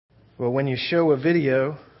Well, when you show a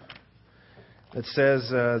video that says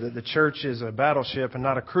that the church is a battleship and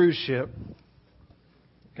not a cruise ship,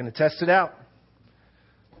 you're going to test it out.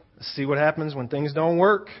 Let's see what happens when things don't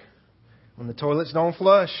work, when the toilets don't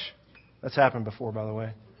flush. That's happened before, by the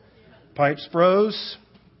way. Pipes froze.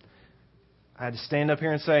 I had to stand up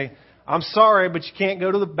here and say, I'm sorry, but you can't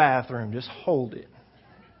go to the bathroom. Just hold it.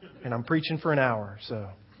 And I'm preaching for an hour. So,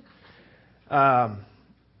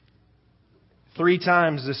 3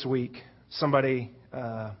 times this week, somebody,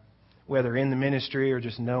 whether in the ministry or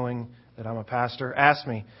just knowing that I'm a pastor, asked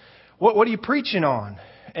me, what are you preaching on?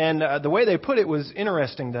 And the way they put it was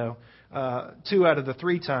interesting, though. 2 out of the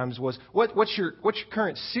 3 times was, what's your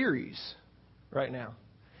current series right now?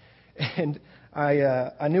 And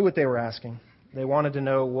I knew what they were asking. They wanted to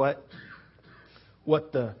know what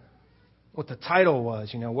the title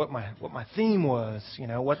was, what my theme was,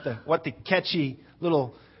 what the catchy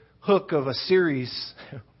little hook of a series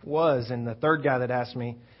was. And the third guy that asked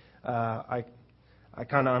me, I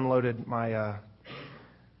kind of unloaded my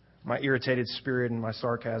irritated spirit and my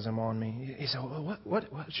sarcasm on me. He said, well,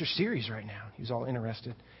 what's your series right now? He was all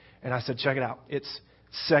interested. And I said, check it out. It's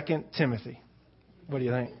 2 Timothy. What do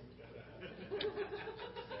you think?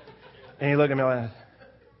 And he looked at me like,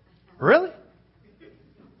 really?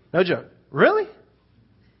 No joke. Really?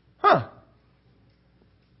 Huh.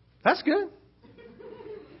 That's good.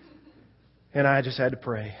 And I just had to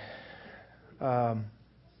pray.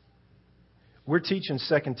 We're teaching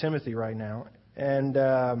 2 Timothy right now. And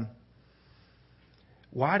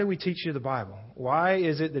why do we teach you the Bible? Why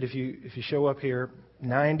is it that if you show up here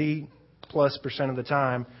 90+% of the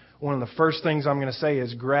time, one of the first things I'm going to say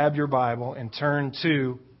is grab your Bible and turn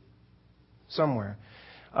to somewhere?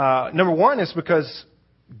 Number one is because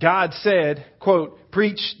God said, quote,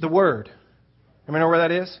 preach the word. Anybody know where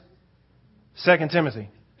that is? 2 Timothy.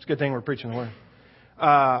 It's a good thing we're preaching the word.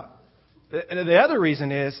 The other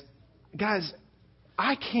reason is, guys,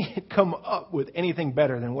 I can't come up with anything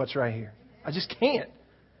better than what's right here. I just can't.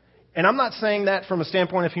 And I'm not saying that from a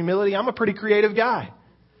standpoint of humility. I'm a pretty creative guy.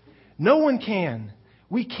 No one can.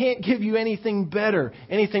 We can't give you anything better,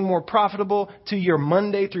 anything more profitable to your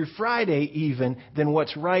Monday through Friday even than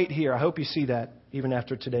what's right here. I hope you see that even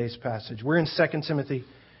after today's passage. We're in 2 Timothy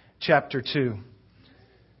chapter 2.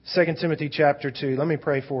 2 Timothy chapter 2. Let me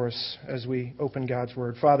pray for us as we open God's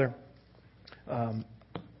Word. Father,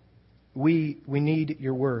 we need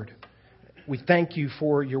your Word. We thank you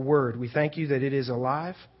for your Word. We thank you that it is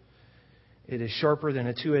alive. It is sharper than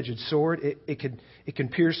a two-edged sword. It can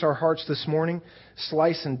pierce our hearts this morning,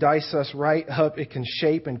 slice and dice us right up. It can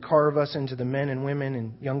shape and carve us into the men and women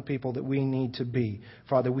and young people that we need to be.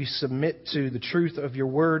 Father, we submit to the truth of your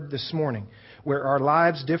word this morning. Where our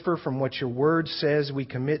lives differ from what your word says, we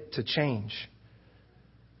commit to change.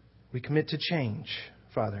 We commit to change,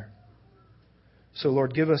 Father. So,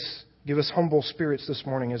 Lord, give us humble spirits this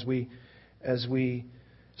morning as we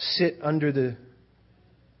sit under the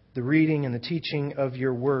reading and the teaching of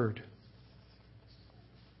your word.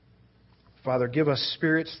 Father, give us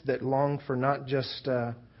spirits that long for not just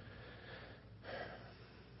an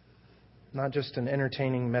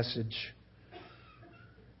entertaining message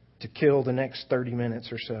to kill the next 30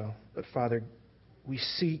 minutes or so. But Father, we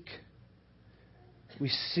seek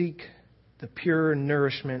the pure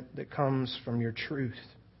nourishment that comes from your truth.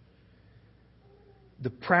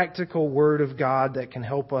 The practical word of God that can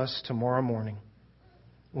help us tomorrow morning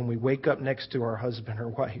when we wake up next to our husband or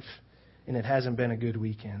wife and it hasn't been a good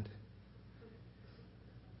weekend.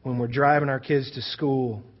 When we're driving our kids to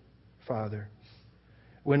school, Father.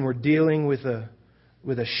 When we're dealing with a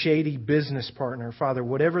shady business partner, Father,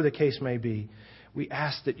 whatever the case may be, we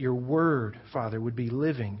ask that your word, Father, would be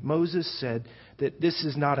living. Moses said that this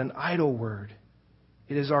is not an idle word.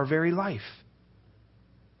 It is our very life.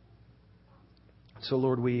 So,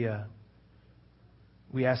 Lord, we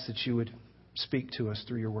ask that you would speak to us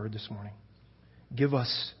through your word this morning. Give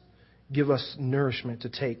us nourishment to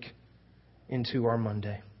take into our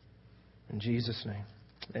Monday. In Jesus' name,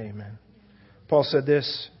 amen. Paul said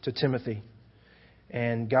this to Timothy,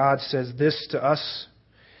 and God says this to us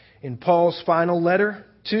in Paul's final letter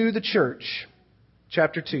to the church.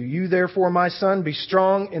 Chapter 2, you therefore, my son, be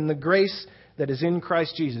strong in the grace that is in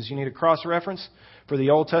Christ Jesus. You need a cross-reference for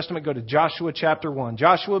the Old Testament? Go to Joshua chapter 1.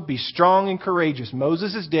 Joshua, be strong and courageous.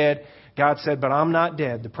 Moses is dead. God said, but I'm not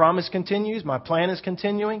dead. The promise continues. My plan is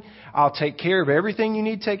continuing. I'll take care of everything you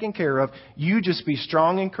need taken care of. You just be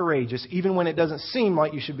strong and courageous, even when it doesn't seem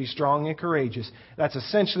like you should be strong and courageous. That's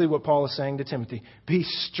essentially what Paul is saying to Timothy. Be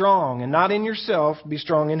strong, and not in yourself. Be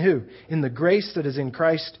strong in who? In the grace that is in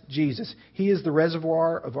Christ Jesus. He is the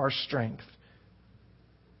reservoir of our strength,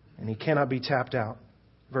 and He cannot be tapped out.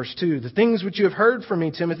 Verse 2, the things which you have heard from me,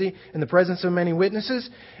 Timothy, in the presence of many witnesses,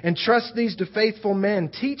 entrust these to faithful men.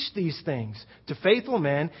 Teach these things to faithful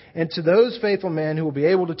men and to those faithful men who will be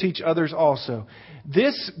able to teach others also.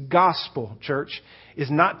 This gospel, church, is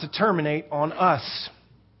not to terminate on us.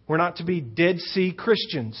 We're not to be Dead Sea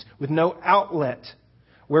Christians with no outlet,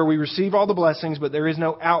 where we receive all the blessings, but there is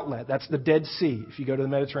no outlet. That's the Dead Sea if you go to the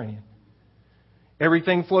Mediterranean.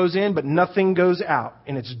 Everything flows in, but nothing goes out.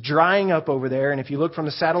 And it's drying up over there. And if you look from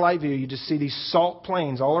the satellite view, you just see these salt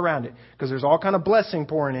plains all around it. Because there's all kind of blessing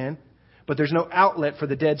pouring in, but there's no outlet for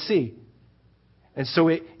the Dead Sea. And so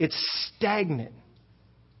it's stagnant.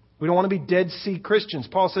 We don't want to be Dead Sea Christians.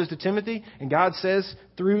 Paul says to Timothy, and God says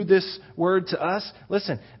through this word to us,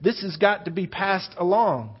 listen, this has got to be passed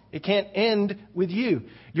along. It can't end with you.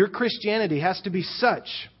 Your Christianity has to be such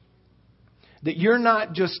that you're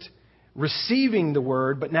not just receiving the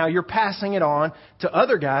word, but now you're passing it on to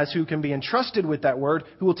other guys who can be entrusted with that word,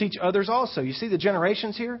 who will teach others also. You see the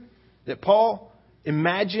generations here that Paul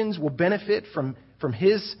imagines will benefit from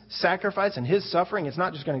his sacrifice and his suffering. It's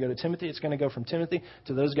not just going to go to Timothy. It's going to go from Timothy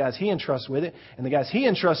to those guys he entrusts with it. And the guys he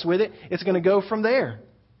entrusts with it, it's going to go from there.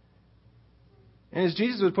 And as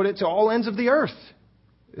Jesus would put it, to all ends of the earth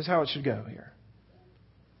is how it should go here.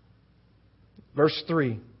 Verse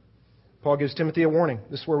 3. Paul gives Timothy a warning.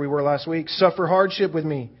 This is where we were last week. Suffer hardship with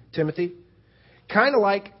me, Timothy. Kind of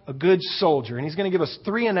like a good soldier. And he's going to give us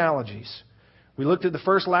 3 analogies. We looked at the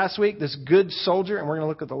first last week, this good soldier, and we're going to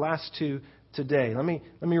look at the last 2 today. Let me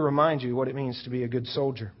remind you what it means to be a good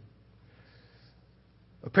soldier.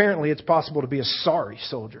 Apparently, it's possible to be a sorry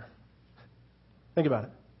soldier. Think about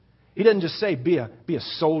it. He doesn't just say be a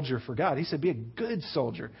soldier for God. He said be a good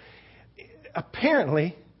soldier.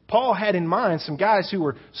 Apparently, Paul had in mind some guys who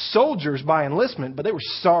were soldiers by enlistment, but they were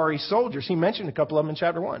sorry soldiers. He mentioned a couple of them in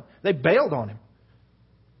chapter 1. They bailed on him.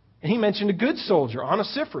 And he mentioned a good soldier,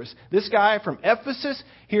 Onesiphorus. This guy from Ephesus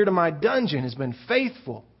here to my dungeon has been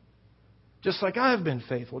faithful. Just like I have been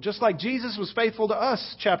faithful. Just like Jesus was faithful to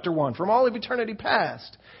us, chapter 1, from all of eternity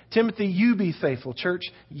past. Timothy, you be faithful, church.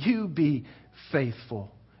 You be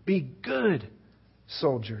faithful. Be good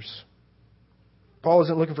soldiers. Paul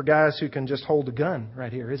isn't looking for guys who can just hold a gun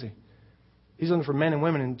right here, is he? He's looking for men and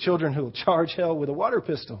women and children who will charge hell with a water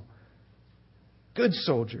pistol. Good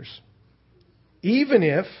soldiers. Even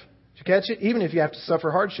if, did you catch it? Even if you have to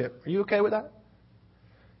suffer hardship. Are you okay with that?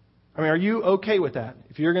 I mean, are you okay with that?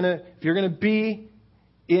 If you're gonna be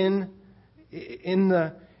in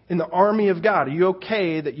the army of God, are you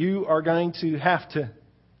okay that you are going to have to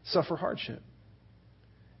suffer hardship?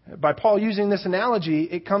 By Paul using this analogy,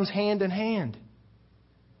 it comes hand in hand.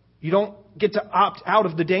 You don't get to opt out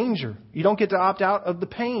of the danger. You don't get to opt out of the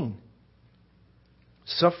pain.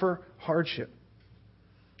 Suffer hardship.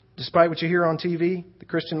 Despite what you hear on TV, the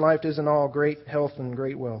Christian life isn't all great health and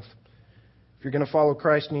great wealth. If you're going to follow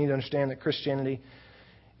Christ, you need to understand that Christianity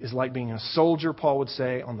is like being a soldier, Paul would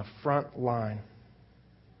say, on the front line.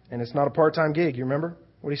 And it's not a part-time gig. You remember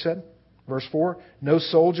what he said? Verse 4, no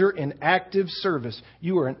soldier in active service.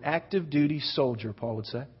 You are an active duty soldier, Paul would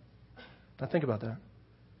say. Now think about that.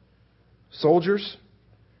 Soldiers,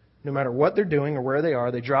 no matter what they're doing or where they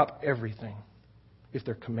are, they drop everything if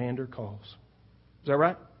their commander calls. Is that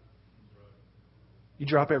right? You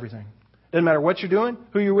drop everything. Doesn't matter what you're doing,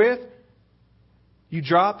 who you're with. You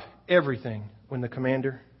drop everything when the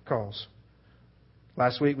commander calls.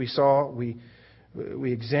 Last week we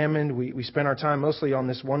examined, we spent our time mostly on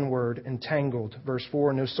this one word, entangled. Verse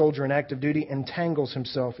 4, no soldier in active duty entangles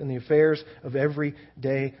himself in the affairs of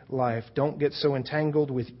everyday life. Don't get so entangled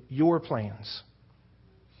with your plans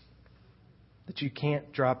that you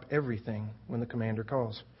can't drop everything when the commander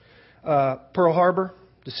calls. Pearl Harbor,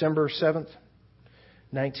 December 7th,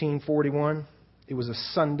 1941. It was a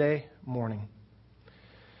Sunday morning.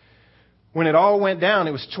 When it all went down,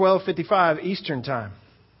 it was 12:55 Eastern Time.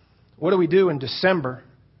 What do we do in December,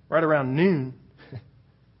 right around noon,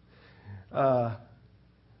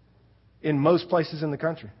 in most places in the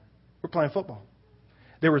country? We're playing football.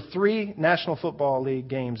 There were 3 National Football League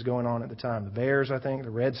games going on at the time. The Bears, I think, the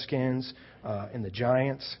Redskins, and the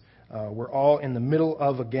Giants were all in the middle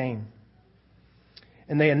of a game.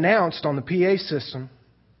 And they announced on the PA system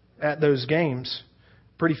at those games,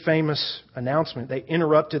 pretty famous announcement. They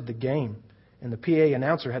interrupted the game, and the PA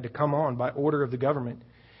announcer had to come on by order of the government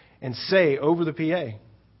and say over the PA,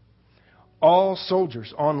 all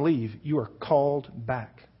soldiers on leave, you are called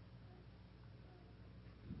back.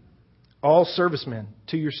 All servicemen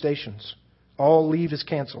to your stations. All leave is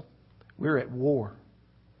canceled. We're at war.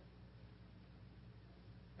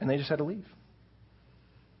 And they just had to leave.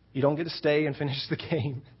 You don't get to stay and finish the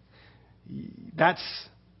game. That's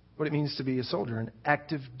what it means to be a soldier, an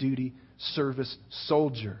active duty service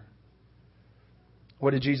soldier.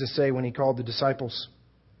 What did Jesus say when he called the disciples?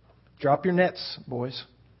 Drop your nets, boys.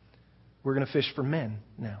 We're going to fish for men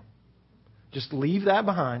now. Just leave that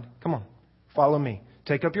behind. Come on, follow me.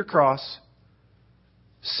 Take up your cross,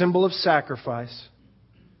 symbol of sacrifice.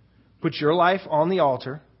 Put your life on the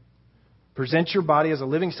altar. Present your body as a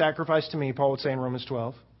living sacrifice to me, Paul would say in Romans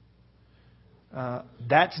 12.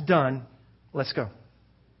 That's done. Let's go.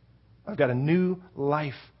 I've got a new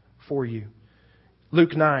life for you.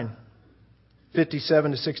 Luke 9,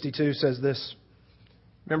 57 to 62 says this.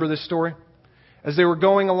 Remember this story? As they were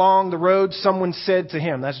going along the road, someone said to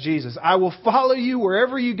him, that's Jesus, I will follow you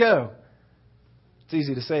wherever you go. It's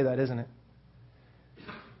easy to say that, isn't it?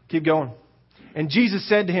 Keep going. And Jesus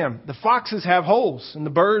said to him, the foxes have holes and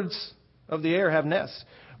the birds of the air have nests,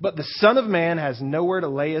 but the Son of Man has nowhere to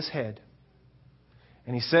lay his head.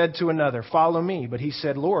 And he said to another, follow me. But he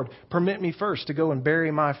said, Lord, permit me first to go and bury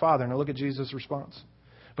my father. Now look at Jesus' response.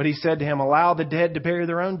 But he said to him, allow the dead to bury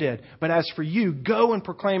their own dead. But as for you, go and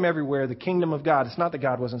proclaim everywhere the kingdom of God. It's not that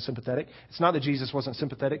God wasn't sympathetic. It's not that Jesus wasn't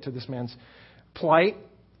sympathetic to this man's plight,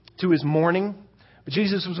 to his mourning. But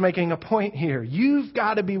Jesus was making a point here. You've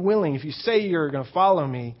got to be willing, if you say you're going to follow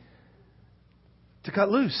me, to cut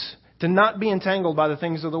loose, to not be entangled by the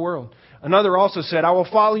things of the world. Another also said, I will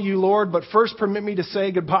follow you, Lord, but first permit me to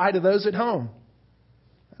say goodbye to those at home.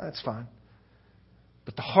 That's fine.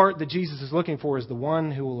 But the heart that Jesus is looking for is the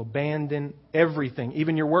one who will abandon everything,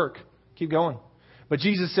 even your work. Keep going. But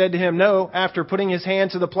Jesus said to him, no, after putting his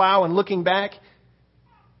hand to the plow and looking back,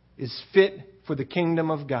 is fit for the kingdom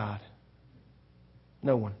of God.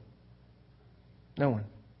 No one. No one.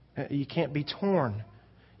 You can't be torn.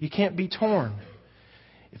 You can't be torn.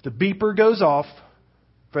 If the beeper goes off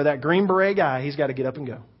for that Green Beret guy, he's got to get up and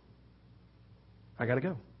go. I got to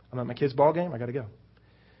go. I'm at my kid's ball game. I got to go.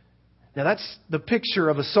 Now that's the picture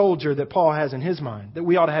of a soldier that Paul has in his mind, that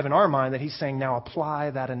we ought to have in our mind, that he's saying, now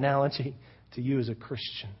apply that analogy to you as a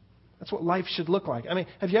Christian. That's what life should look like. I mean,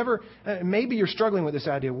 have you ever, maybe you're struggling with this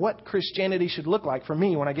idea, what Christianity should look like for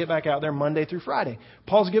me when I get back out there Monday through Friday.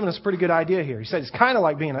 Paul's given us a pretty good idea here. He said it's kind of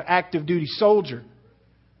like being an active duty soldier.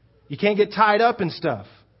 You can't get tied up in stuff.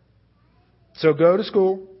 So go to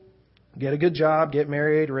school, get a good job, get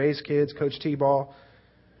married, raise kids, coach T-ball,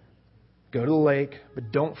 go to the lake,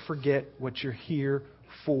 but don't forget what you're here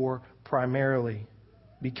for primarily.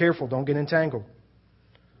 Be careful, don't get entangled.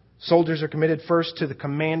 Soldiers are committed first to the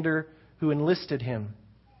commander who enlisted him,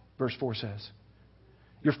 verse 4 says.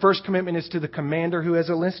 Your first commitment is to the commander who has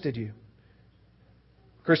enlisted you.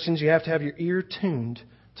 Christians, you have to have your ear tuned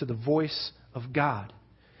to the voice of God.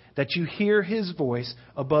 That you hear His voice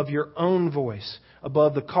above your own voice,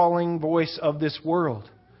 above the calling voice of this world,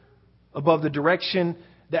 above the direction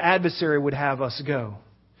the adversary would have us go.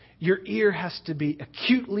 Your ear has to be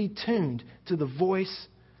acutely tuned to the voice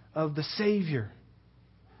of the Savior,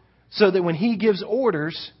 so that when He gives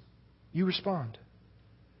orders, you respond.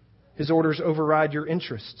 His orders override your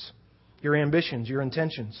interests, your ambitions, your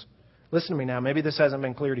intentions. Listen to me now. Maybe this hasn't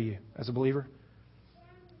been clear to you as a believer.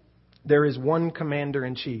 There is one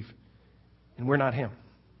commander-in-chief, and we're not him.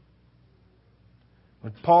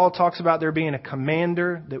 When Paul talks about there being a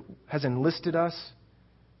commander that has enlisted us,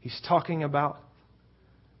 he's talking about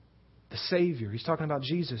the Savior. He's talking about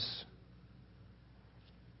Jesus.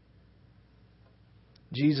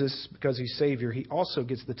 Jesus, because He's Savior, He also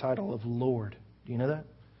gets the title of Lord. Do you know that?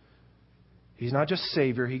 He's not just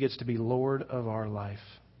Savior. He gets to be Lord of our life.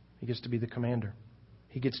 He gets to be the commander.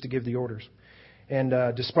 He gets to give the orders. And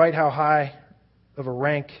despite how high of a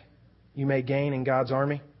rank you may gain in God's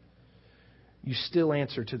army, you still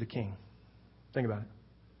answer to the king. Think about it.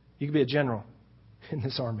 You could be a general in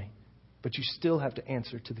this army, but you still have to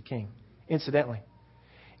answer to the king. Incidentally,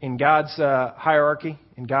 in God's hierarchy,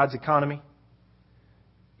 in God's economy,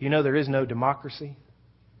 you know there is no democracy.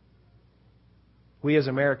 We as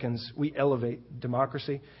Americans, we elevate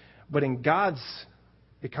democracy. But in God's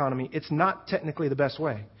economy, it's not technically the best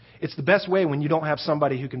way. It's the best way when you don't have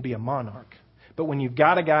somebody who can be a monarch. But when you've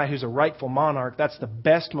got a guy who's a rightful monarch, that's the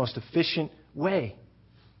best, most efficient way.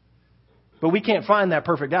 But we can't find that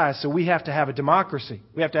perfect guy, so we have to have a democracy.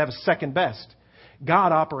 We have to have a second best.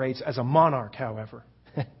 God operates as a monarch, however.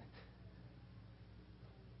 And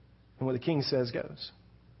what the king says goes.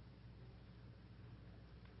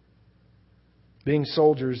 Being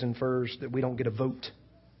soldiers infers that we don't get a vote.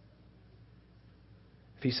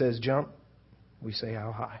 If He says jump, we say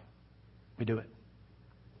how high. We do it.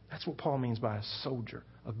 That's what Paul means by a soldier,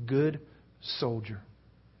 a good soldier.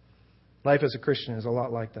 Life as a Christian is a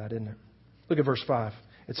lot like that, isn't it? Look at verse 5.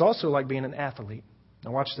 It's also like being an athlete.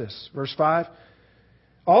 Now watch this. Verse 5.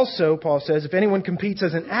 Also, Paul says, if anyone competes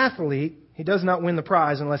as an athlete, he does not win the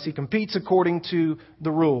prize unless he competes according to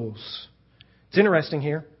the rules. It's interesting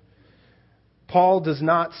here. Paul does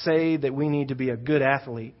not say that we need to be a good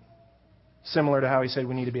athlete, similar to how he said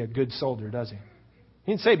we need to be a good soldier, does he?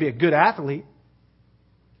 He didn't say be a good athlete.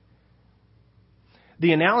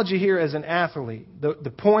 The analogy here as an athlete,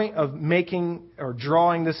 the point of making or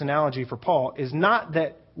drawing this analogy for Paul is not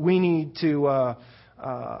that we need to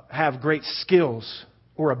have great skills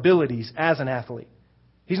or abilities as an athlete.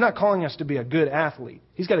 He's not calling us to be a good athlete.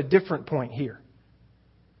 He's got a different point here.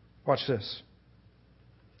 Watch this.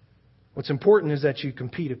 What's important is that you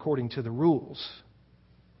compete according to the rules.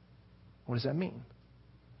 What does that mean?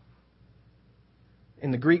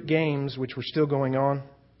 In the Greek games, which were still going on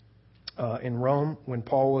in Rome when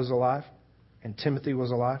Paul was alive and Timothy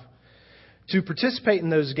was alive, to participate in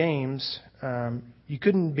those games, you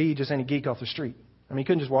couldn't be just any geek off the street. I mean, you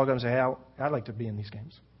couldn't just walk up and say, hey, I'd like to be in these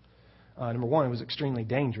games. Number one, it was extremely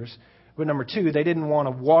dangerous. But number two, they didn't want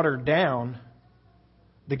to water down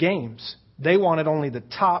the games. They wanted only the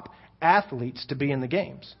top athletes to be in the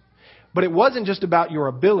games. But it wasn't just about your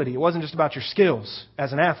ability. It wasn't just about your skills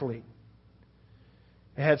as an athlete.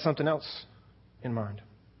 It had something else in mind.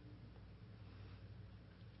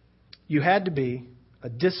 You had to be a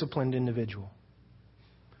disciplined individual.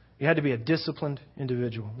 You had to be a disciplined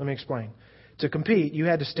individual. Let me explain. To compete, you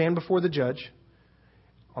had to stand before the judge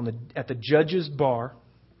at the judge's bar,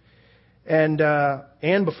 and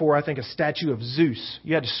before, I think, a statue of Zeus.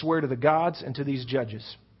 You had to swear to the gods and to these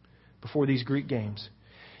judges before these Greek games.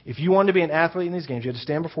 If you wanted to be an athlete in these games, you had to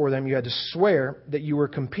stand before them. You had to swear that you were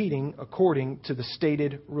competing according to the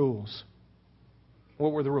stated rules.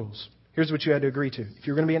 What were the rules? Here's what you had to agree to. If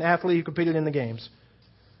you were going to be an athlete who competed in the games,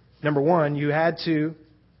 number one, you had to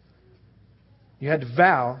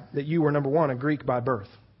vow that you were, number one, a Greek by birth.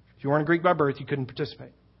 If you weren't a Greek by birth, you couldn't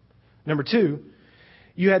participate. Number two,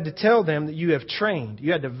 you had to tell them that you have trained.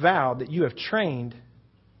 You had to vow that you have trained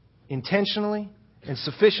intentionally and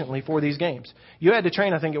sufficiently for these games. You had to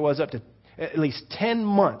train, I think it was, up to at least 10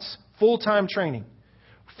 months, full-time training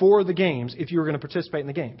for the games if you were going to participate in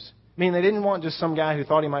the games. I mean, they didn't want just some guy who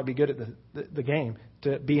thought he might be good at the game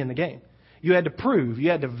to be in the game. You had to prove, you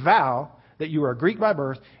had to vow that you are a Greek by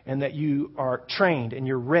birth and that you are trained and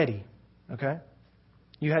you're ready. Okay?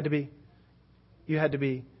 You had to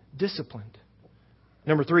be disciplined.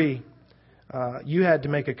 Number three, you had to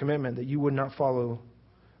make a commitment that you would not follow,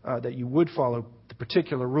 that you would follow the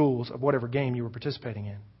particular rules of whatever game you were participating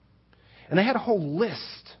in. And they had a whole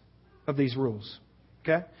list of these rules.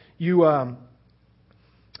 Okay? You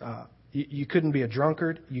couldn't be a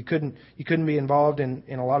drunkard. You couldn't be involved in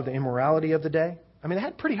a lot of the immorality of the day. I mean, they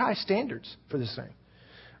had pretty high standards for this thing.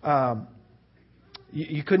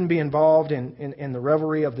 You couldn't be involved in the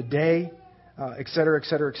revelry of the day, et cetera, et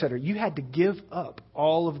cetera, et cetera. You had to give up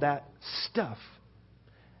all of that stuff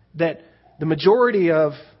that the majority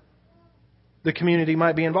of the community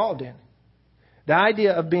might be involved in. The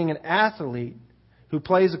idea of being an athlete who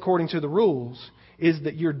plays according to the rules is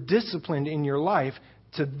that you're disciplined in your life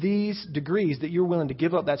to these degrees that you're willing to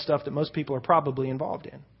give up that stuff that most people are probably involved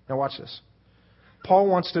in. Now watch this. Paul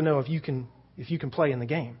wants to know if you can play in the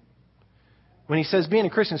game. When he says being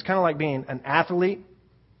a Christian is kind of like being an athlete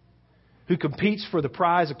who competes for the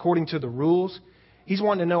prize according to the rules, he's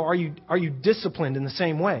wanting to know, are you disciplined in the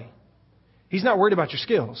same way? He's not worried about your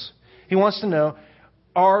skills. He wants to know,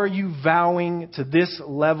 are you vowing to this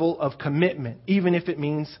level of commitment, even if it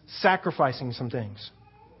means sacrificing some things?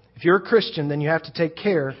 If you're a Christian, then you have to take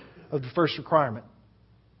care of the first requirement.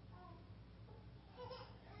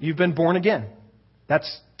 You've been born again.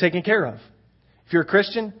 That's taken care of. If you're a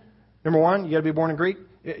Christian, number one, you got to be born in Greek.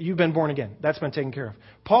 You've been born again. That's been taken care of.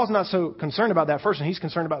 Paul's not so concerned about that first one. He's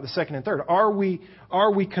concerned about the second and third. Are we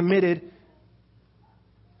committed?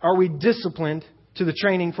 Are we disciplined to the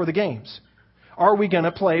training for the games? Are we going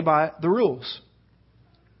to play by the rules?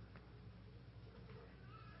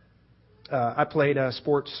 I played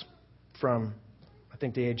sports from, I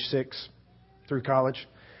think, the age 6 through college.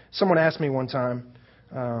 Someone asked me one time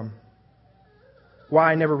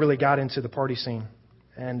why I never really got into the party scene.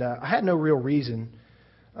 And I had no real reason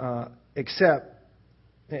except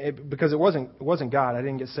because it wasn't God. I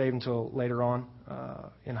didn't get saved until later on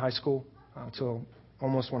in high school, until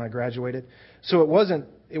almost when I graduated. So it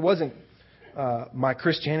wasn't my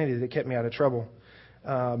Christianity that kept me out of trouble.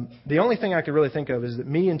 The only thing I could really think of is that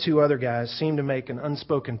me and 2 other guys seemed to make an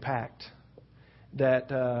unspoken pact that,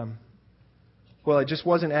 it just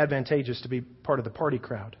wasn't advantageous to be part of the party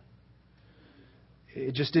crowd.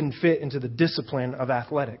 It just didn't fit into the discipline of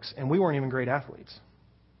athletics. And we weren't even great athletes.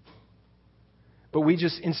 But we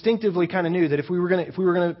just instinctively kind of knew that if we were going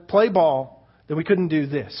to play ball, then we couldn't do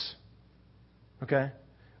this. Okay?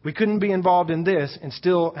 We couldn't be involved in this and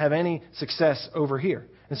still have any success over here.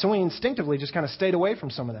 And so we instinctively just kind of stayed away from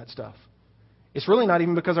some of that stuff. It's really not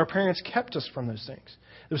even because our parents kept us from those things.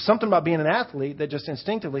 There was something about being an athlete that just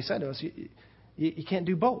instinctively said to us, you can't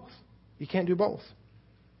do both. You can't do both.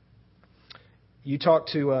 You talk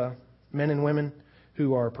to men and women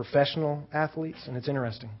who are professional athletes, and it's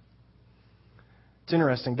interesting. It's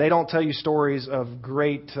interesting. They don't tell you stories of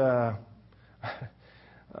great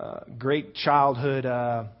childhood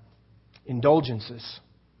indulgences.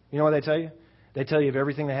 You know what they tell you? They tell you of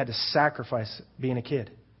everything they had to sacrifice being a kid.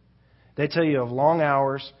 They tell you of long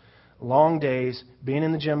hours, long days, being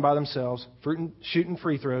in the gym by themselves, shooting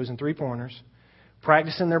free throws and three-pointers,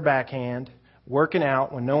 practicing their backhand, working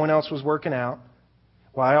out when no one else was working out.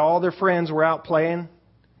 While all their friends were out playing,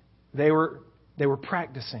 they were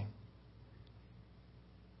practicing.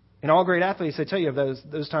 And all great athletes, they tell you of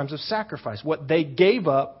those times of sacrifice, what they gave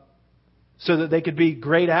up so that they could be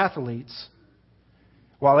great athletes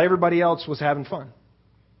while everybody else was having fun.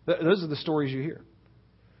 Those are the stories you hear.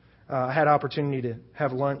 I had opportunity to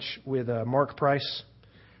have lunch with Mark Price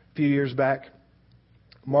a few years back.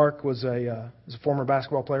 Mark was a former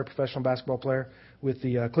basketball player, professional basketball player with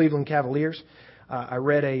the Cleveland Cavaliers. I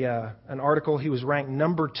read an article. He was ranked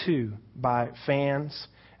number 2 by fans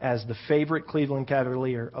as the favorite Cleveland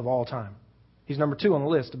Cavalier of all time. He's number 2 on the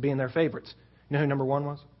list of being their favorites. You know who number 1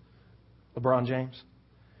 was? LeBron James.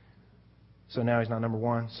 So now he's not number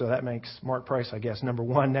 1. So that makes Mark Price, I guess, number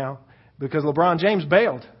 1 now because LeBron James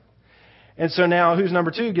bailed. And so now who's number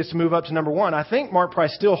 2 gets to move up to number 1. I think Mark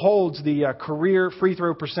Price still holds the career free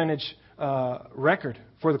throw percentage record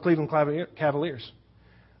for the Cleveland Cavaliers.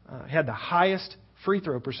 He had the highest free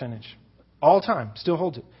throw percentage all time. Still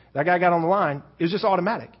holds it. That guy got on the line. It was just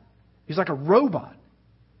automatic. He's like a robot.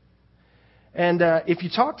 And if you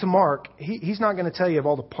talk to Mark, he's not going to tell you of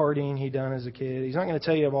all the partying he done as a kid. He's not going to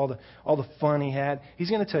tell you of all the fun he had. He's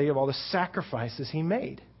going to tell you of all the sacrifices he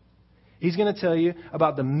made. He's going to tell you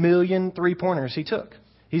about the 1,000,000 three-pointers he took.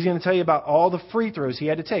 He's going to tell you about all the free throws he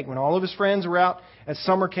had to take. When all of his friends were out at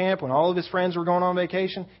summer camp, when all of his friends were going on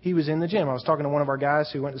vacation, he was in the gym. I was talking to one of our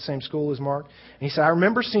guys who went to the same school as Mark. And he said, I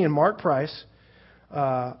remember seeing Mark Price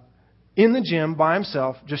in the gym by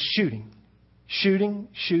himself just shooting.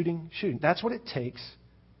 That's what it takes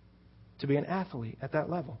to be an athlete at that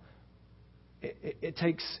level. It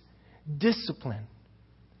takes discipline.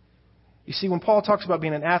 You see, when Paul talks about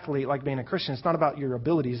being an athlete like being a Christian, it's not about your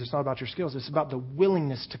abilities, it's not about your skills, it's about the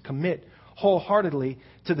willingness to commit wholeheartedly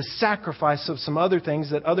to the sacrifice of some other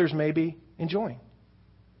things that others may be enjoying.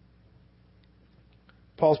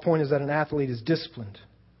 Paul's point is that an athlete is disciplined.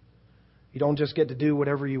 You don't just get to do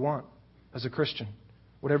whatever you want as a Christian.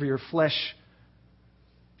 Whatever your flesh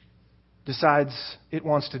decides it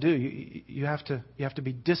wants to do, you have to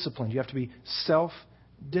be disciplined. You have to be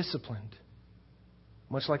self-disciplined.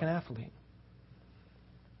 Much like an athlete.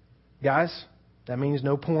 Guys, that means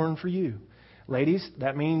no porn for you. Ladies,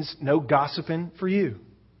 that means no gossiping for you.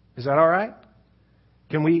 Is that all right?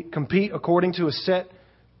 Can we compete according to a set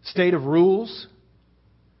state of rules?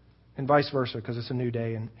 And vice versa, because it's a new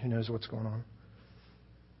day and who knows what's going on.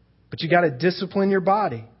 But you got to discipline your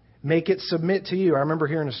body. Make it submit to you. I remember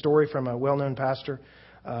hearing a story from a well-known pastor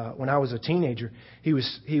when I was a teenager. He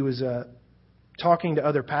was talking to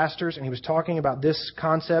other pastors, and he was talking about this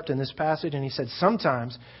concept in this passage, and he said,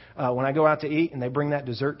 sometimes when I go out to eat and they bring that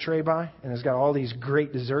dessert tray by, and it's got all these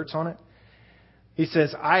great desserts on it, he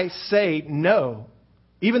says, I say no,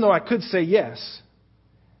 even though I could say yes.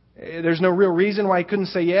 There's no real reason why he couldn't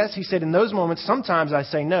say yes. He said, in those moments, sometimes I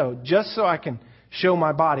say no, just so I can show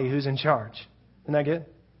my body who's in charge. Isn't that good?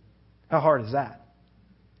 How hard is that?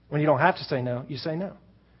 When you don't have to say no, you say no.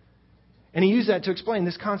 And he used that to explain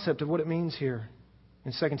this concept of what it means here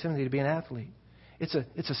in 2 Timothy to be an athlete. It's a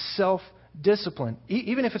self-discipline.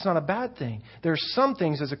 Even if it's not a bad thing, there are some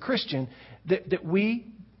things as a Christian that we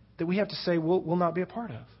have to say we'll not be a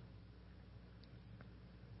part of.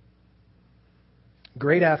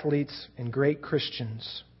 Great athletes and great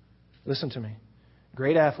Christians, listen to me.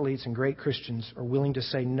 Great athletes and great Christians are willing to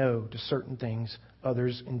say no to certain things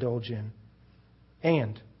others indulge in.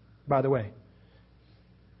 And, by the way,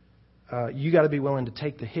 you got to be willing to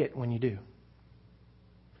take the hit when you do.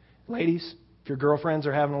 Ladies, if your girlfriends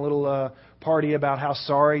are having a little party about how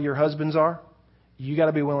sorry your husbands are, you got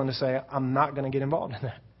to be willing to say, I'm not going to get involved in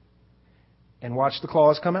that. And watch the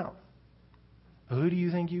claws come out. Who do you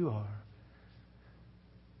think you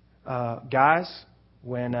are? Guys,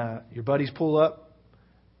 when your buddies pull up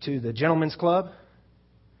to the gentleman's club,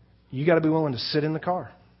 you got to be willing to sit in the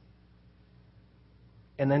car.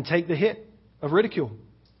 and then take the hit of ridicule.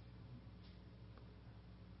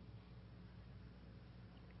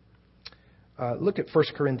 Look at 1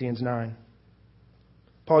 Corinthians 9.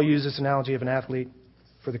 Paul used this analogy of an athlete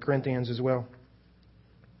for the Corinthians as well.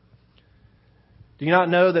 Do you not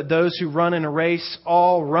know that those who run in a race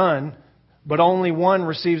all run, but only one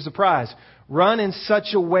receives the prize? Run in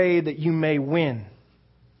such a way that you may win.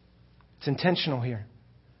 It's intentional here.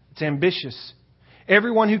 It's ambitious.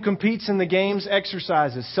 Everyone who competes in the games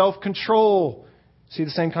exercises self-control. See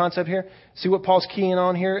the same concept here? See what Paul's keying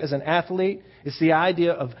on here as an athlete? It's the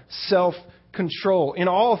idea of self-control in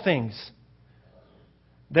all things.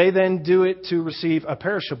 They then do it to receive a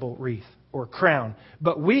perishable wreath or crown.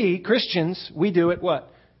 But we, Christians, we do it what?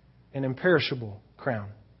 An imperishable crown.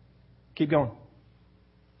 Keep going.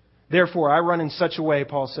 Therefore, I run in such a way,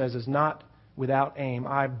 Paul says, as not without aim.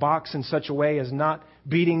 I box in such a way as not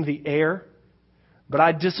beating the air, but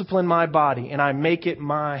I discipline my body and I make it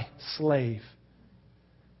my slave,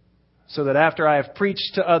 so that after I have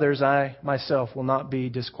preached to others, I myself will not be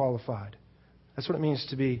disqualified. That's what it means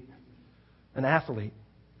to be an athlete.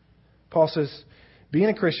 Paul says, being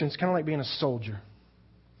a Christian is kind of like being a soldier.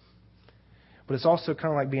 But it's also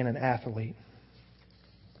kind of like being an athlete.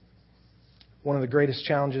 One of the greatest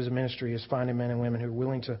challenges of ministry is finding men and women who are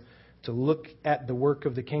willing to look at the work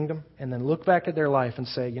of the kingdom and then look back at their life and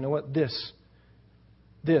say, you know what, this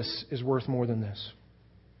is worth more than this.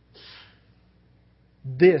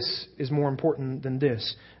 This is more important than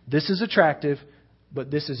this. This is attractive,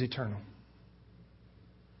 but this is eternal.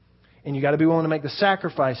 And you got to be willing to make the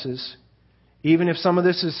sacrifices, even if some of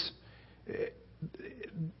this is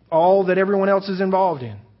all that everyone else is involved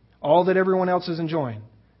in, all that everyone else is enjoying.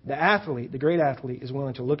 The athlete, the great athlete, is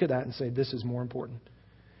willing to look at that and say, this is more important.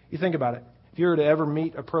 You think about it. If you were to ever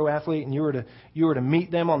meet a pro athlete and you were to meet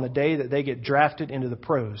them on the day that they get drafted into the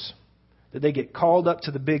pros, that they get called up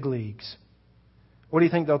to the big leagues, what do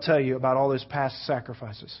you think they'll tell you about all those past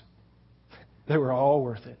sacrifices? They were all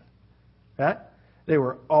worth it. Right? They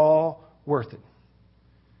were all worth it.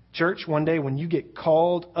 Church, one day when you get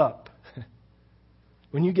called up,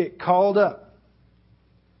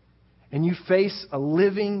 and you face a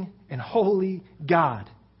living and holy God,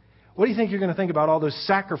 what do you think you're going to think about all those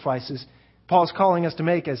sacrifices Paul's calling us to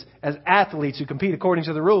make as athletes who compete according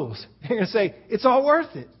to the rules? You're going to say, it's all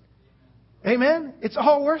worth it. Amen? It's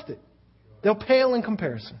all worth it. They'll pale in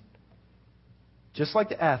comparison. Just like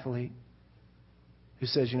the athlete who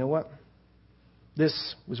says, you know what?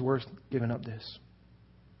 This was worth giving up this.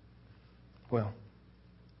 Well,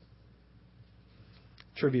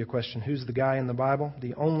 trivia question. Who's the guy in the Bible?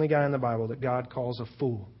 The only guy in the Bible that God calls a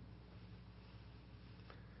fool.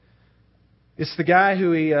 It's the guy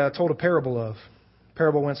who he told a parable of. The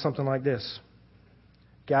parable went something like this.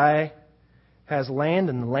 Guy has land,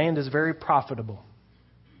 and the land is very profitable.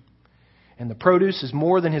 And the produce is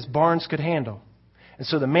more than his barns could handle. And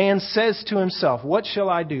so the man says to himself, what shall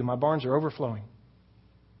I do? My barns are overflowing.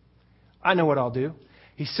 I know what I'll do.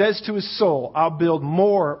 He says to his soul, I'll build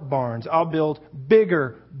more barns. I'll build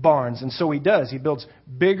bigger barns. And so he does. He builds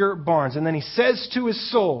bigger barns. And then he says to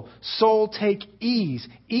his soul, soul, take ease.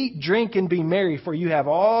 Eat, drink, and be merry, for you have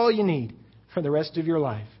all you need for the rest of your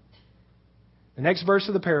life. The next verse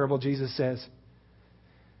of the parable, Jesus says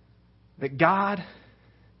that God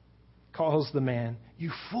calls the man,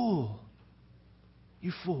 you fool.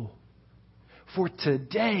 You fool. For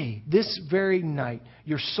today, this very night,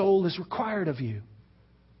 your soul is required of you.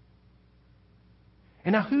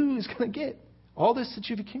 And now who is going to get all this that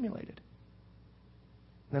you've accumulated?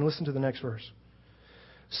 And then listen to the next verse.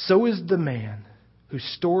 So is the man who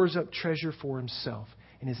stores up treasure for himself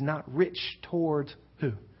and is not rich towards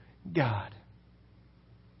who? God.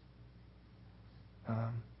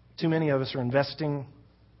 Too many of us are investing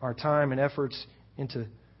our time and efforts into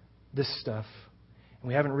this stuff. And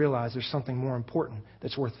we haven't realized there's something more important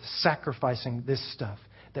that's worth sacrificing this stuff,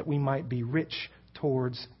 that we might be rich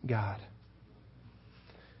towards God.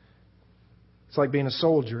 It's like being a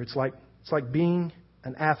soldier. It's like being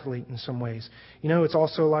an athlete in some ways. You know, it's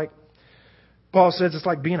also like, Paul says it's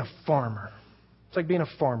like being a farmer. It's like being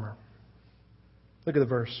a farmer. Look at the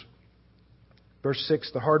verse. Verse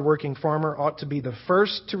 6, the hardworking farmer ought to be the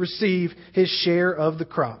first to receive his share of the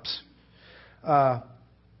crops. The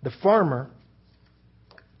farmer,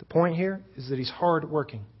 the point here is that he's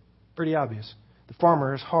hardworking. Pretty obvious. The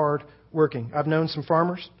farmer is hardworking. I've known some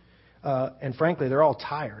farmers, and frankly, they're all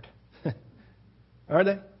tired. Are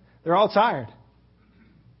they? They're all tired.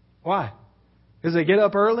 Why? Because they get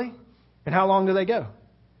up early, and how long do they go?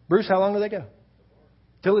 Bruce, how long do they go?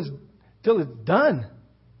 Till it's done.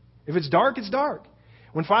 If it's dark, it's dark.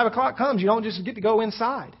 When 5 o'clock comes, you don't just get to go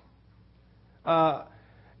inside.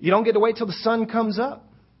 You don't get to wait till the sun comes up.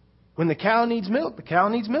 When the cow needs milk, the cow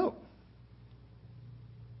needs milk.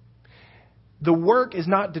 The work is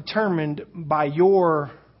not determined by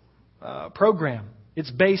your program. It's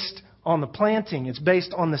based on the planting. It's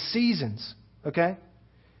based on the seasons. Okay?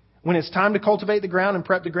 When it's time to cultivate the ground and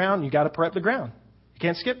prep the ground, you got to prep the ground. You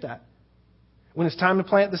can't skip that. When it's time to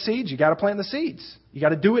plant the seeds, you got to plant the seeds. You got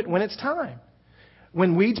to do it when it's time.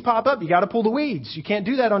 When weeds pop up, you got to pull the weeds. You can't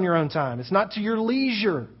do that on your own time. It's not to your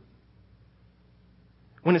leisure.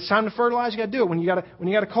 When it's time to fertilize, you got to do it. When you got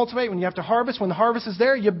to cultivate, when you have to harvest, when the harvest is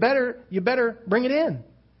there, you better bring it in.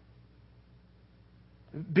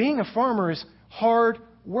 Being a farmer is hard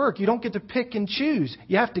work. You don't get to pick and choose.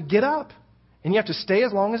 You have to get up, and you have to stay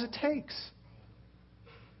as long as it takes.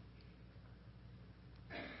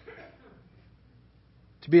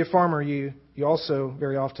 To be a farmer, you also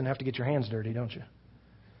very often have to get your hands dirty, don't you?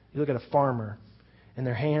 You look at a farmer, and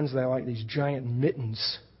their hands, they're like these giant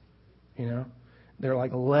mittens, you know. They're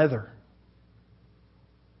like leather.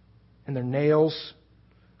 And their nails,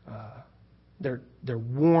 they're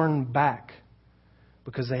worn back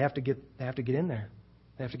because they have to get in there.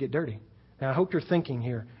 They have to get dirty. Now, I hope you're thinking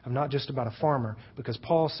here of not just about a farmer, because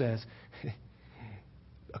Paul says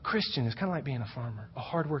a Christian is kind of like being a farmer, a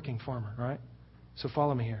hardworking farmer, right? So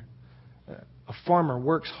follow me here. A farmer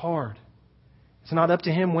works hard. It's not up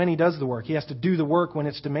to him when he does the work. He has to do the work when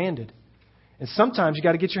it's demanded. And sometimes you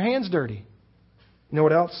got to get your hands dirty. You know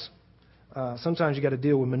what else? Sometimes you got to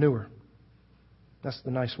deal with manure. That's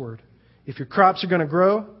the nice word. If your crops are going to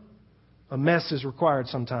grow, a mess is required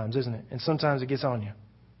sometimes, isn't it? And sometimes it gets on you.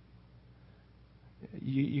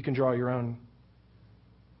 You can draw your own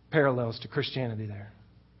parallels to Christianity there.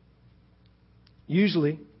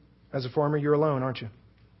 Usually, as a farmer, you're alone, aren't you?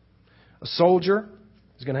 A soldier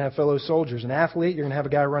is going to have fellow soldiers. An athlete, you're going to have a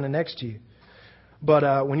guy running next to you.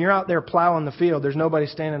 But when you're out there plowing the field, there's nobody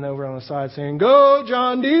standing over on the side saying, "Go,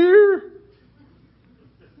 John Deere!"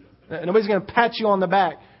 Nobody's going to pat you on the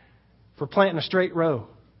back for planting a straight row.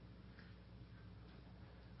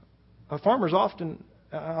 A farmer's often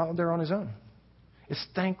out there on his own. It's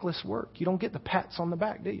thankless work. You don't get the pats on the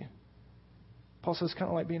back, do you? Paul says it's kind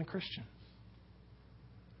of like being a Christian.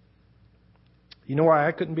 You know why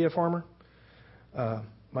I couldn't be a farmer?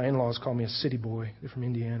 My in-laws call me a city boy. They're from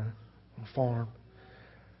Indiana, on a farm.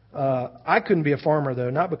 I couldn't be a farmer, though,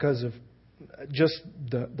 not because of just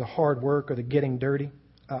the hard work or the getting dirty.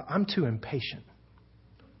 I'm too impatient.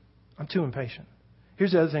 I'm too impatient.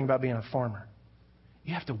 Here's the other thing about being a farmer.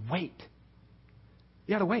 You have to wait.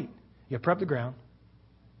 You got to wait. You got to prep the ground.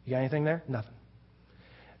 You got anything there? Nothing.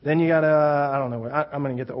 Then you got to, I don't know, I'm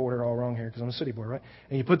going to get the order all wrong here because I'm a city boy, right?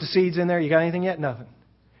 And you put the seeds in there. You got anything yet? Nothing.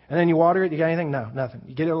 And then you water it. You got anything? No, nothing.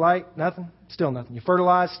 You get it light? Nothing. Still nothing. You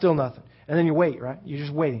fertilize? Still nothing. And then you wait, right? You're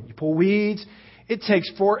just waiting. You pull weeds. It takes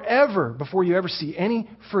forever before you ever see any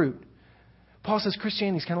fruit. Paul says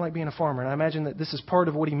Christianity is kind of like being a farmer. And I imagine that this is part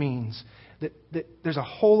of what he means. That there's a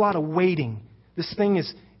whole lot of waiting. This thing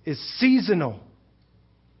is seasonal.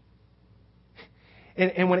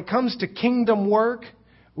 And when it comes to kingdom work,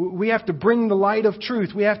 we have to bring the light of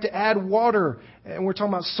truth. We have to add water. And we're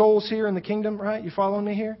talking about souls here in the kingdom, right? You following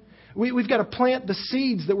me here? We've got to plant the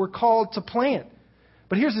seeds that we're called to plant.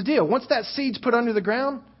 But here's the deal. Once that seed's put under the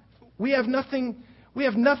ground, we have nothing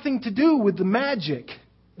to do with the magic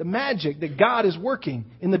that God is working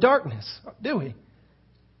in the darkness, do we?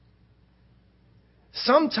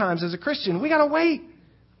 Sometimes as a Christian, we got to wait.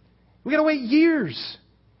 We got to wait years.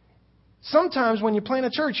 Sometimes when you plant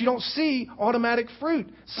a church, you don't see automatic fruit.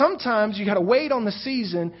 Sometimes you got to wait on the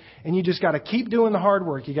season and you just got to keep doing the hard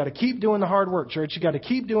work. You got to keep doing the hard work, church. You got to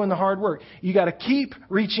keep doing the hard work. You got to keep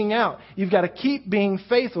reaching out. You've got to keep being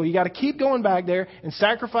faithful. You got to keep going back there and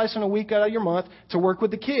sacrificing a week out of your month to work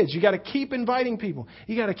with the kids. You got to keep inviting people.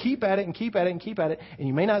 You got to keep at it and keep at it and keep at it. And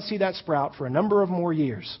you may not see that sprout for a number of more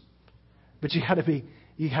years. But you got to be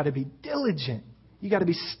diligent. You got to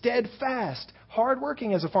be steadfast,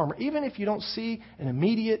 hardworking as a farmer, even if you don't see an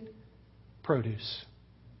immediate produce.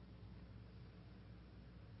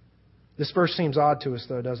 This verse seems odd to us,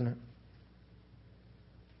 though, doesn't it?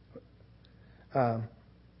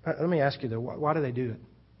 Let me ask you, though, why do they do it?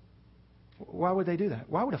 Why would they do that?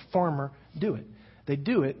 Why would a farmer do it? They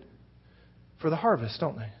do it for the harvest,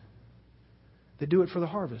 don't they? They do it for the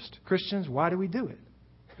harvest. Christians, why do we do it?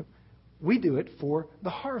 We do it for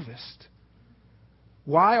the harvest.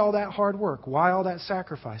 Why all that hard work? Why all that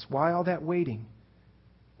sacrifice? Why all that waiting?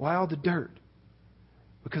 Why all the dirt?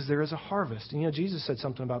 Because there is a harvest. And Jesus said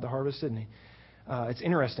something about the harvest, didn't he? it's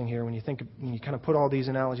interesting here when you kind of put all these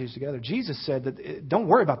analogies together. Jesus said that don't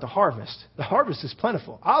worry about the harvest. The harvest is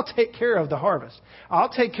plentiful. I'll take care of the harvest. I'll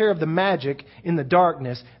take care of the magic in the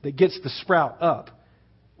darkness that gets the sprout up.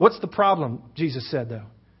 What's the problem, Jesus said, though?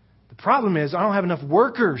 The problem is I don't have enough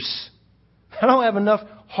workers. I don't have enough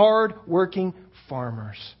hard-working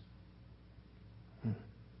farmers.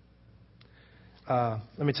 Let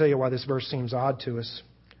me tell you why this verse seems odd to us.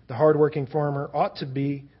 The hard-working farmer ought to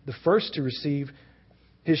be the first to receive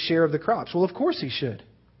his share of the crops. Well, of course he should.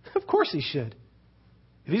 Of course he should.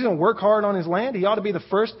 If he's going to work hard on his land, he ought to be the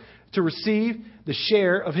first to receive the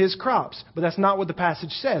share of his crops. But that's not what the passage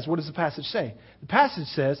says. What does the passage say? The passage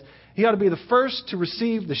says he ought to be the first to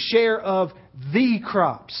receive the share of the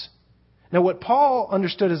crops. Now, what Paul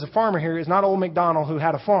understood as a farmer here is not old MacDonald who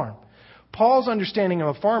had a farm. Paul's understanding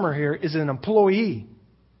of a farmer here is an employee.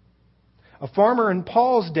 A farmer in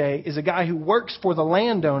Paul's day is a guy who works for the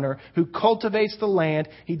landowner, who cultivates the land.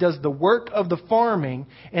 He does the work of the farming.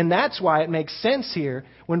 And that's why it makes sense here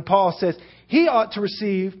when Paul says he ought to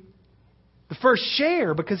receive the first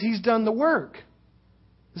share because he's done the work.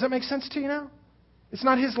 Does that make sense to you now? It's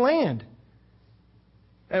not his land.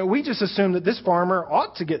 We just assume that this farmer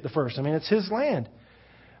ought to get the first. I mean, it's his land.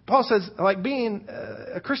 Paul says, like being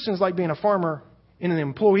a Christian is like being a farmer in an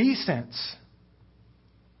employee sense.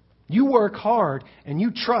 You work hard and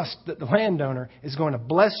you trust that the landowner is going to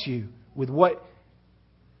bless you with what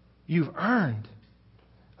you've earned.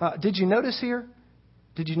 Did you notice here?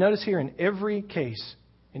 Did you notice here in every case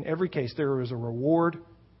there was a reward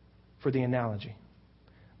for the analogy.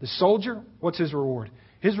 The soldier, what's his reward?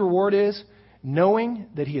 His reward is knowing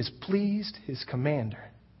that he has pleased his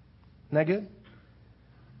commander. Isn't that good?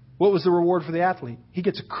 What was the reward for the athlete? He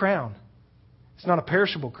gets a crown. It's not a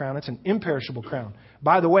perishable crown. It's an imperishable crown.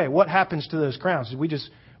 By the way, what happens to those crowns? Did we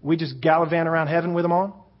just gallivant around heaven with them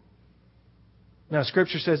on? Now,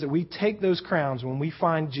 Scripture says that we take those crowns when we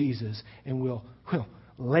find Jesus and we'll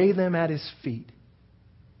lay them at His feet.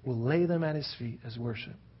 We'll lay them at His feet as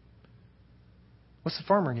worship. What's the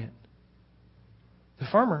farmer get? The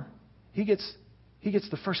farmer, he gets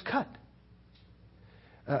the first cut.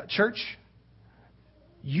 Church,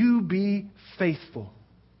 you be faithful.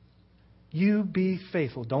 You be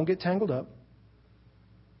faithful. Don't get tangled up.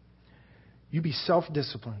 You be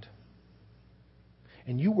self-disciplined.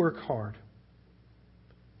 And you work hard.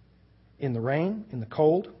 In the rain, in the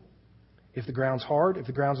cold, if the ground's hard, if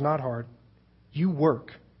the ground's not hard, you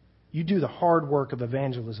work. You do the hard work of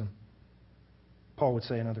evangelism, Paul would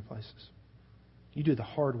say in other places. You do the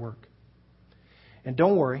hard work. And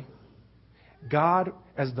don't worry, God,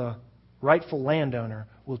 as the rightful landowner,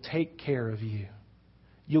 will take care of you.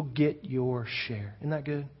 You'll get your share. Isn't that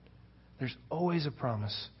good? There's always a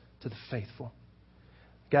promise to the faithful.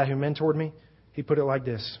 The guy who mentored me, he put it like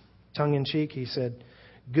this, tongue in cheek. He said,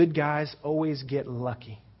 good guys always get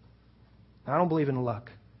lucky. I don't believe in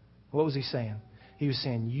luck. What was he saying? He was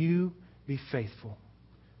saying, you be faithful.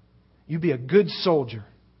 You be a good soldier.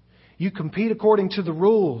 You compete according to the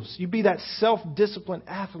rules. You be that self-disciplined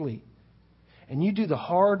athlete. And you do the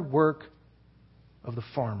hard work of the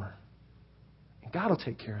farmer. And God will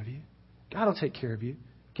take care of you. God will take care of you.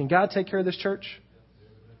 Can God take care of this church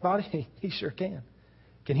body? He sure can.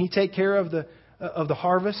 Can He take care of the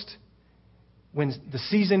harvest when the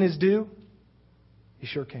season is due? He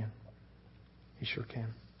sure can. He sure can.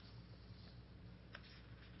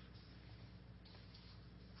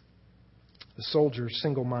 The soldier is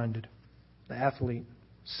single-minded. The athlete,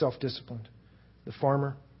 self-disciplined. The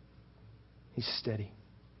farmer, he's steady.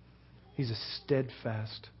 He's a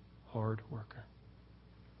steadfast, hard worker.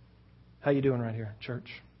 How you doing right here, church?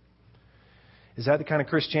 Is that the kind of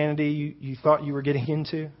Christianity you thought you were getting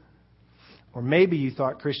into? Or maybe you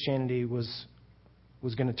thought Christianity was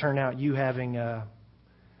going to turn out you having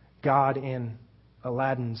God in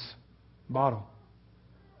Aladdin's bottle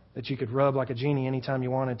that you could rub like a genie anytime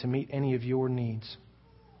you wanted to meet any of your needs.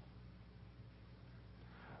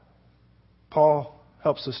 Paul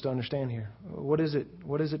helps us to understand here. What is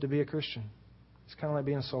it to be a Christian? It's kind of like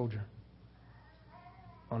being a soldier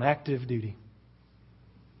on active duty,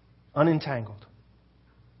 unentangled,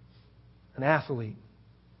 an athlete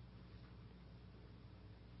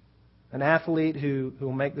who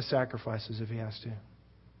will make the sacrifices if he has to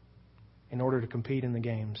in order to compete in the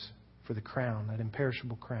games for the crown, that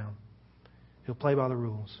imperishable crown. He'll play by the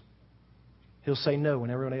rules. He'll say no when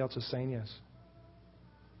everybody else is saying yes.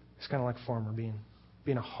 It's kind of like a farmer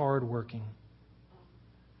being a hard-working,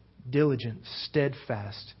 diligent,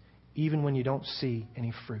 steadfast, even when you don't see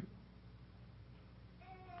any fruit.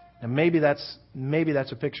 Now maybe that's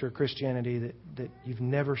a picture of Christianity that you've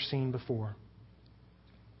never seen before.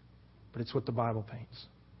 but it's what the Bible paints.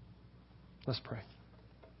 Let's pray.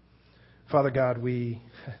 Father God, we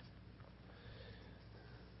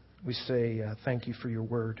say thank you for your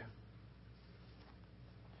word.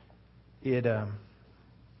 It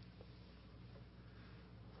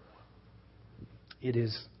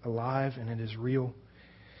is alive and it is real,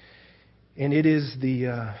 and it is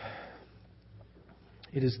the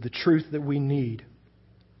truth that we need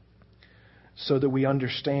so that we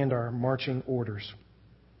understand our marching orders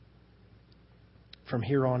from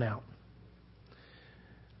here on out.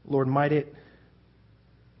 Lord, might it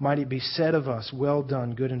be said of us, well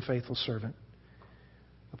done, good and faithful servant,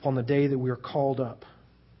 upon the day that we are called up.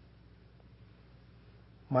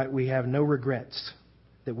 Might we have no regrets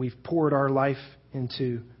that we've poured our life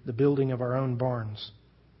into the building of our own barns.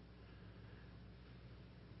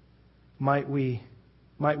 Might we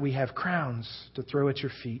have crowns to throw at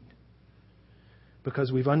your feet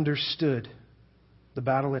because we've understood the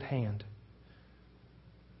battle at hand.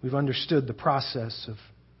 We've understood the process of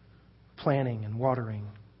planting and watering.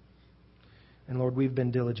 And Lord, we've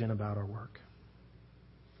been diligent about our work.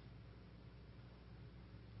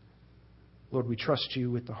 Lord, we trust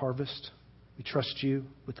you with the harvest. We trust you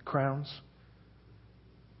with the crowns.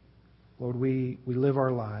 Lord, we live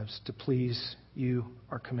our lives to please you,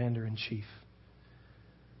 our Commander-in-Chief.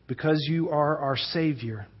 Because you are our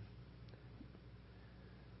Savior,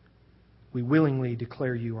 we willingly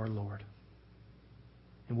declare you our Lord.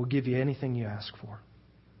 And we'll give you anything you ask for.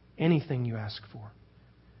 Anything you ask for.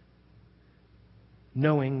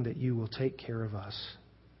 Knowing that you will take care of us.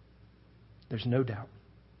 There's no doubt.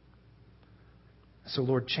 So,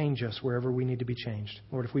 Lord, change us wherever we need to be changed.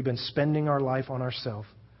 Lord, if we've been spending our life on ourselves,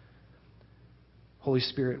 Holy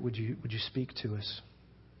Spirit, would you speak to us?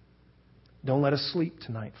 Don't let us sleep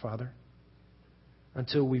tonight, Father,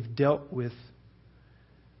 until we've dealt with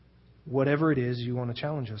whatever it is you want to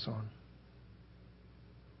challenge us on.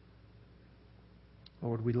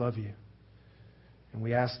 Lord, we love you. And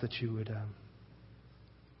we ask that you would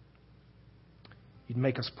you'd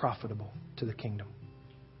make us profitable to the kingdom.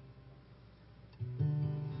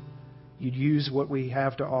 You'd use what we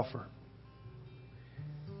have to offer.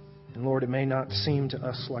 And Lord, it may not seem to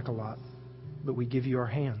us like a lot, but we give you our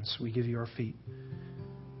hands. We give you our feet.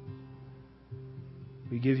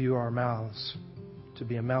 We give you our mouths to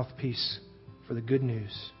be a mouthpiece for the good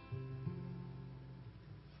news.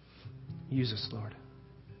 Use us, Lord.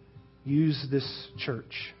 Use this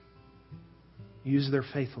church. Use their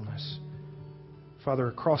faithfulness. Father,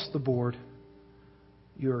 across the board,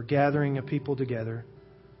 you are gathering a people together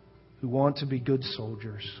who want to be good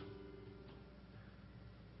soldiers,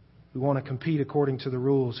 who want to compete according to the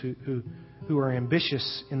rules, who are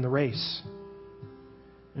ambitious in the race,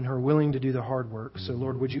 and who are willing to do the hard work. So,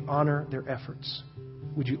 Lord, would you honor their efforts?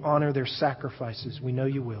 Would you honor their sacrifices? We know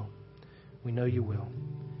you will. We know you will.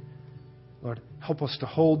 Lord, help us to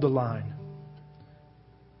hold the line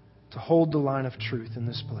of truth in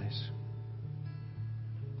this place.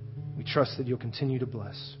 We trust that you'll continue to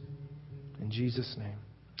bless. In Jesus' name,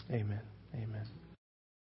 amen. Amen.